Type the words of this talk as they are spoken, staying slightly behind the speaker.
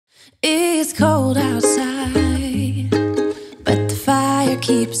cold outside, but the fire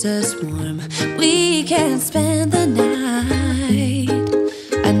keeps us warm. We can spend the night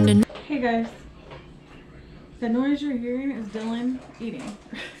under. Hey guys, the noise you're hearing is Dylan eating.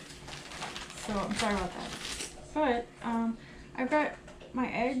 So I'm sorry about that. But I've got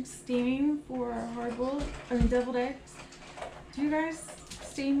my eggs steaming for hard-boiled, deviled eggs. Do you guys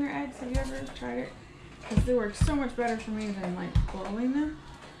steam your eggs? Have you ever tried it? Because they work so much better for me than like boiling them.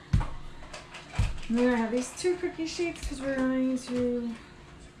 And then I have these 2 cookie sheets because we're going to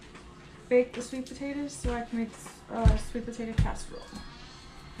bake the sweet potatoes so I can make sweet potato casserole.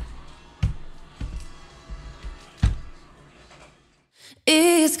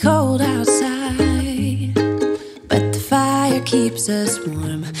 It's cold outside, but the fire keeps us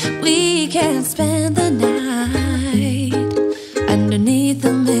warm. We can spend the night underneath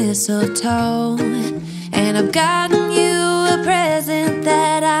the mistletoe. And I've gotten you a present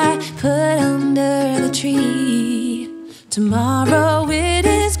that I put under the tree. Tomorrow it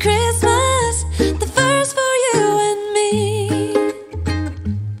is Christmas, the first for you and me.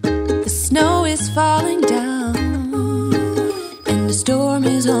 The snow is falling down and the storm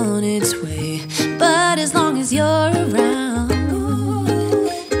is on its way. But as long as you're around,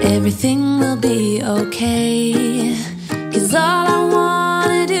 everything will be okay. 'Cause all I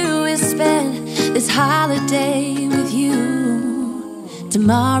wanna do is spend this holiday with you.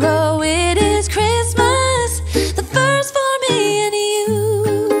 Tomorrow it is Christmas, the first for me and you.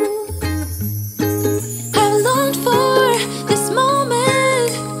 I've longed for this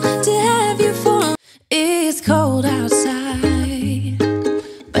moment to have you for. It's cold outside,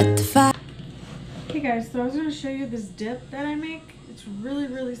 but the fire. Hey guys, so I was going to show you this dip that I make. It's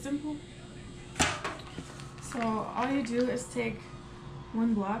really simple. So all you do is take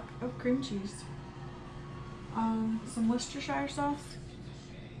 1 block of cream cheese, some Worcestershire sauce,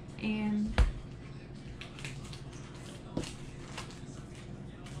 and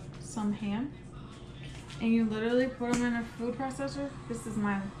some ham, and you literally put them in a food processor. This is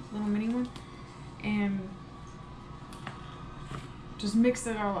my little mini one, and just mix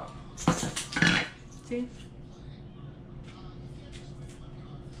it all up. See?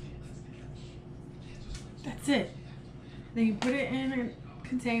 That's it. Then you put it in a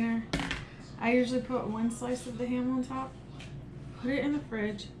container. I usually put 1 slice of the ham on top, put it in the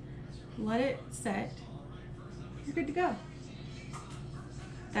fridge, let it set. You're good to go.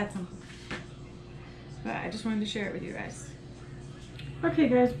 That's simple. But I just wanted to share it with you guys. Okay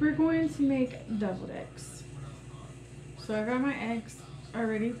guys, we're going to make deviled eggs. So I got my eggs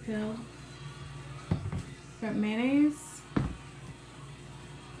already peeled. Got mayonnaise,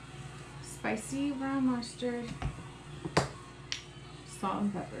 spicy brown mustard, salt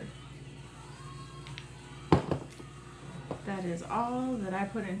and pepper. That is all that I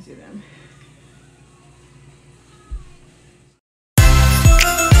put into them.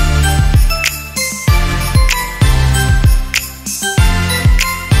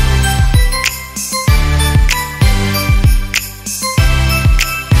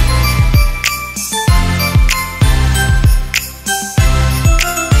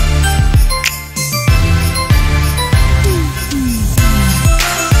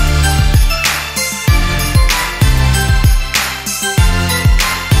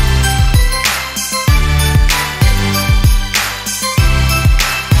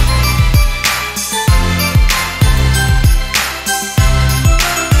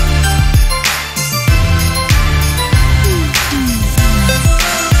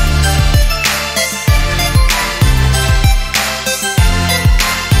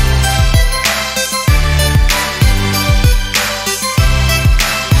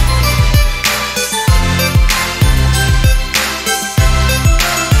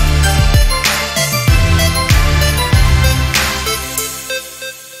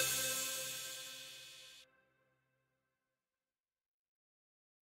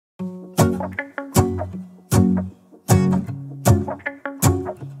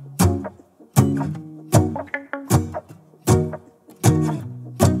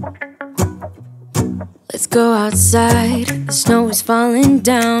 Let's go outside, the snow is falling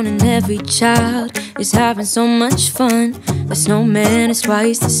down and every child is having so much fun. The snowman is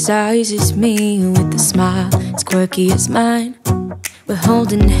twice the size as me, with a smile as quirky as mine. We're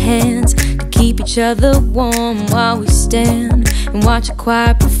holding hands to keep each other warm while we stand and watch a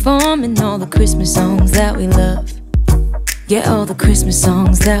choir performing all the Christmas songs that we love. Yeah, all the Christmas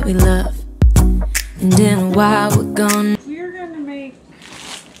songs that we love. And in a while we're gonna make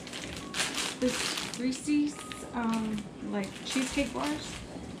this Reese's like cheesecake bars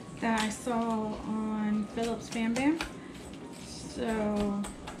that I saw on Philip's Fan Bam. So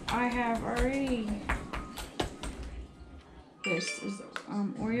I have our Alrighty. This is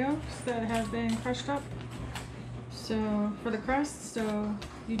Oreos that have been crushed up. So for the crust,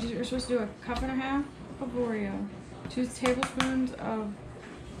 you're supposed to do 1.5 cups of Oreo, 2 tablespoons of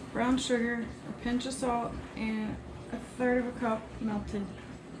brown sugar, a pinch of salt, and 1/3 cup melted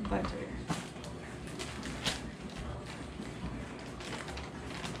butter.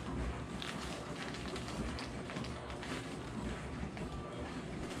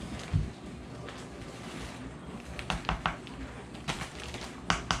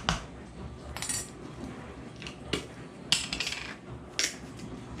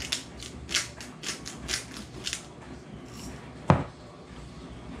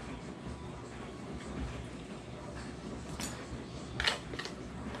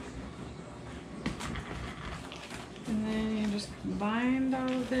 And then you just combine all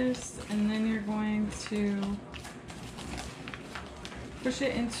of this, and then you're going to push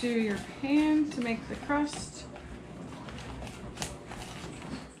it into your pan to make the crust.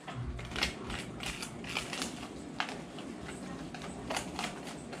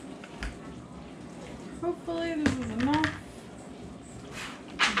 Hopefully this is enough.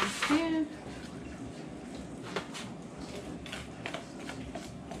 Just pan.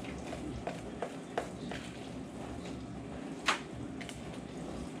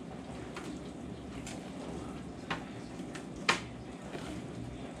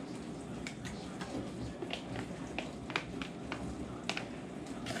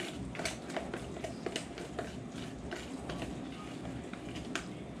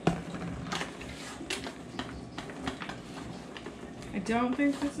 I don't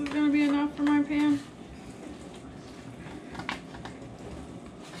think this is going to be enough for my pan.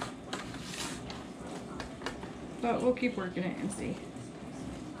 But we'll keep working it and see.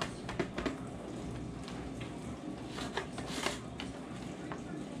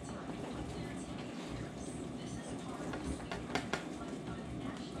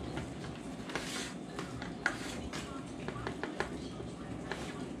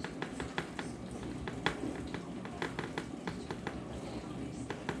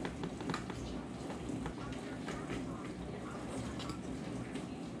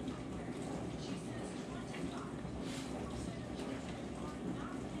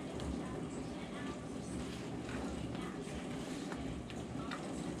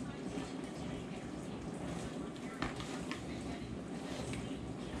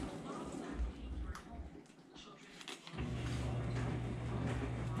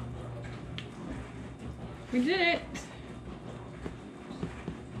 We did it!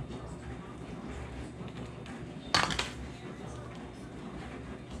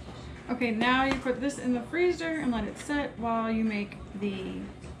 Okay, now you put this in the freezer and let it set while you make the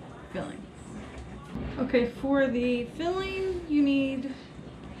filling. Okay, for the filling, you need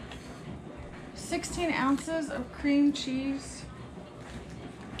 16 ounces of cream cheese.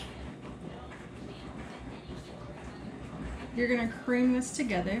 You're gonna cream this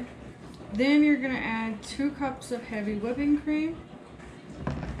together. Then you're gonna add 2 cups of heavy whipping cream,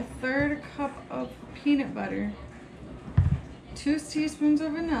 1/3 cup of peanut butter, 2 teaspoons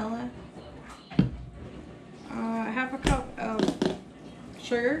of vanilla, 1/2 cup of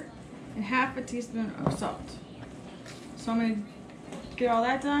sugar, and 1/2 teaspoon of salt. So I'm gonna get all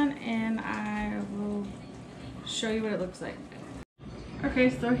that done and I will show you what it looks like. Okay,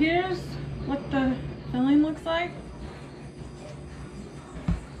 so here's what the filling looks like.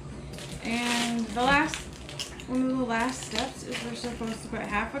 And one of the last steps is we're supposed to put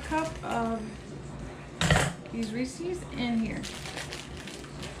 1/2 cup of these Reese's in here.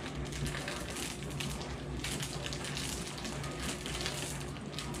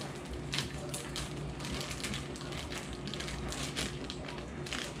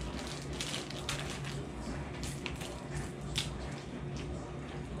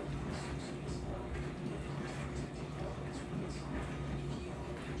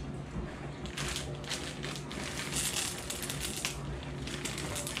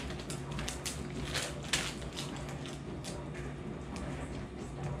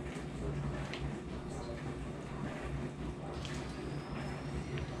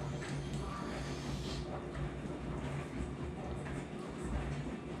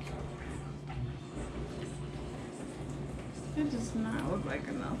 It does not look like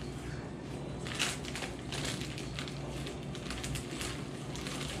enough.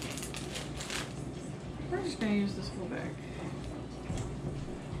 We're just gonna use this full bag.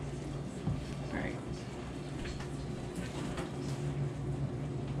 Alright.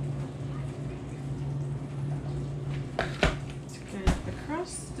 Let's get the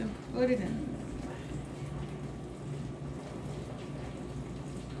crust and put it in.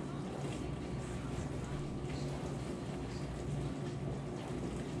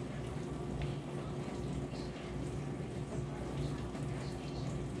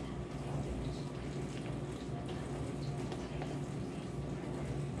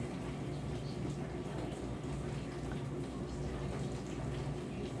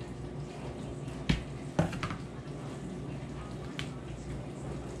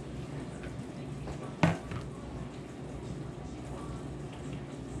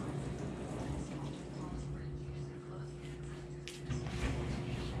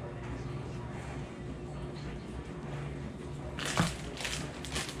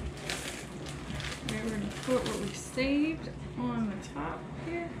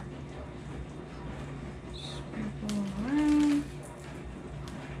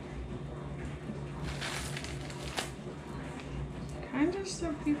 so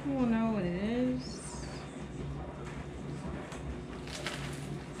people will know what it is.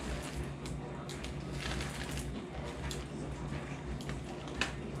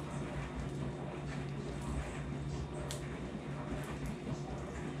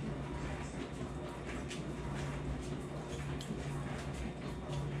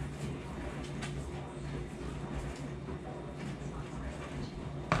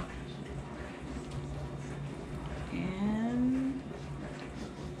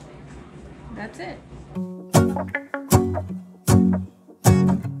 That's it.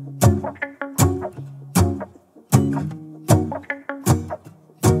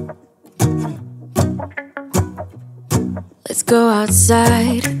 Let's go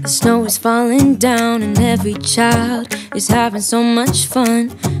outside, the snow is falling down and every child is having so much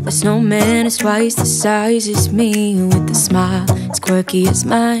fun. The snowman is twice the size as me, with a smile as quirky as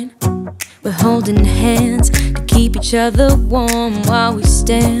mine. We're holding hands to keep each other warm while we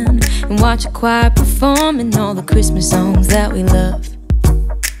stand and watch a choir performing all the Christmas songs that we love.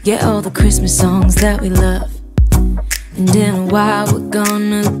 Yeah, all the Christmas songs that we love. And in a while we're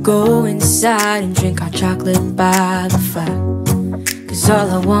gonna go inside and drink our chocolate by the fire. 'Cause all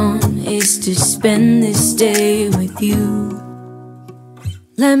I want is to spend this day with you.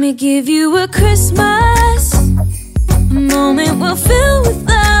 Let me give you a Christmas, a moment we'll fill with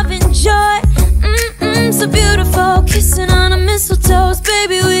love and joy. So beautiful, kissing on a mistletoe,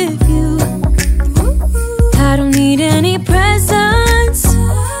 baby, with you. I don't need any presents,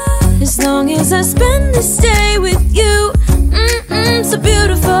 as long as I spend this day with you. So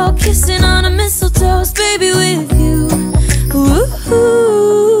beautiful, kissing on a mistletoe, baby, with you. Ooh.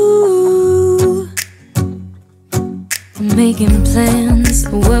 I'm making plans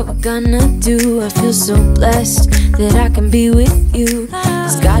for what we're gonna do. I feel so blessed that I can be with you,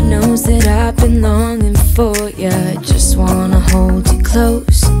 'cause God knows that I've been longing for you. I just wanna hold you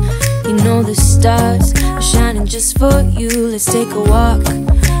close. You know the stars are shining just for you. Let's take a walk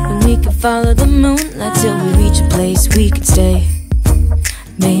and we can follow the moonlight till we reach a place we can stay.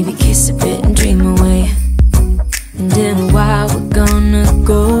 Maybe kiss a bit and dream away. And in a while we're gonna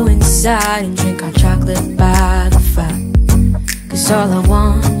go inside and drink our chocolate by the fire. 'Cause all I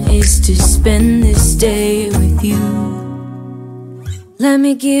want is to spend this day with you. Let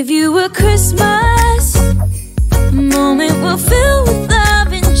me give you a Christmas, a moment we'll fill with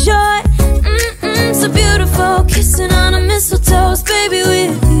love and joy. So beautiful, kissing on a mistletoe, baby,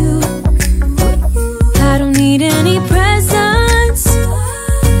 with you. I don't need any presents,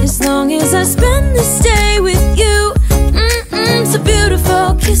 as long as I spend this day with you. So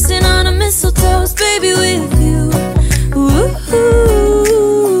beautiful, kissing on a mistletoe, baby, with you. Ooh.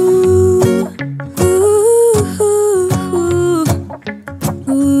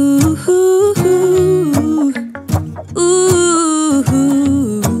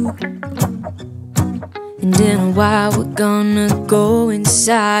 And in a while we're gonna go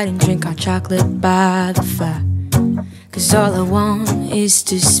inside and drink our chocolate by the fire. 'Cause all I want is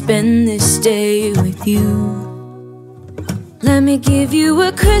to spend this day with you. Let me give you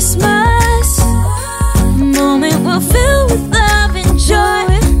a Christmas, a moment we'll fill with love and joy.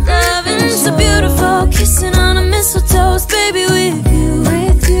 Love and so beautiful, kissing on a mistletoe, baby, with